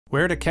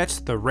Where to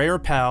catch the rare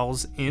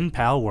pals in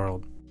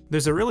Palworld.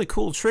 There's a really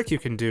cool trick you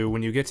can do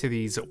when you get to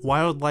these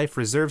wildlife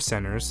reserve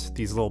centers,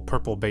 these little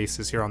purple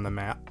bases here on the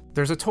map.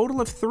 There's a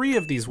total of 3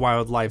 of these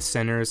wildlife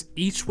centers,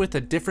 each with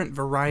a different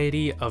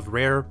variety of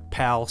rare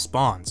pal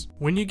spawns.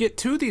 When you get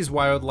to these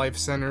wildlife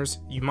centers,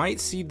 you might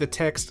see the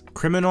text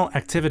 "Criminal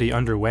Activity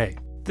Underway."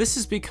 This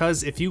is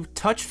because if you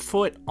touch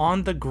foot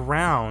on the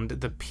ground,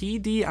 the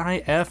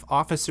PIDF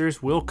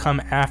officers will come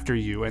after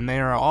you, and they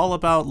are all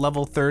about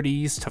level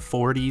 30s to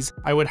 40s.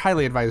 I would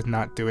highly advise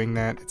not doing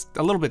that. It's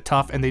a little bit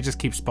tough, and they just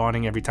keep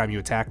spawning every time you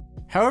attack.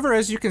 However,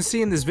 as you can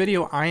see in this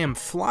video, I am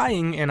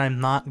flying and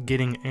I'm not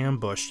getting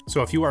ambushed.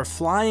 So if you are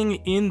flying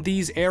in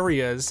these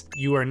areas,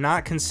 you are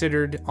not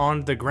considered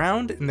on the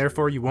ground, and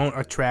therefore you won't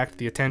attract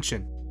the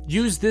attention.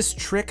 Use this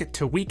trick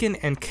to weaken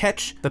and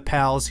catch the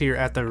pals here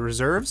at the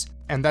reserves.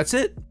 And that's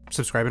it.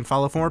 Subscribe and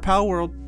follow for more Palworld.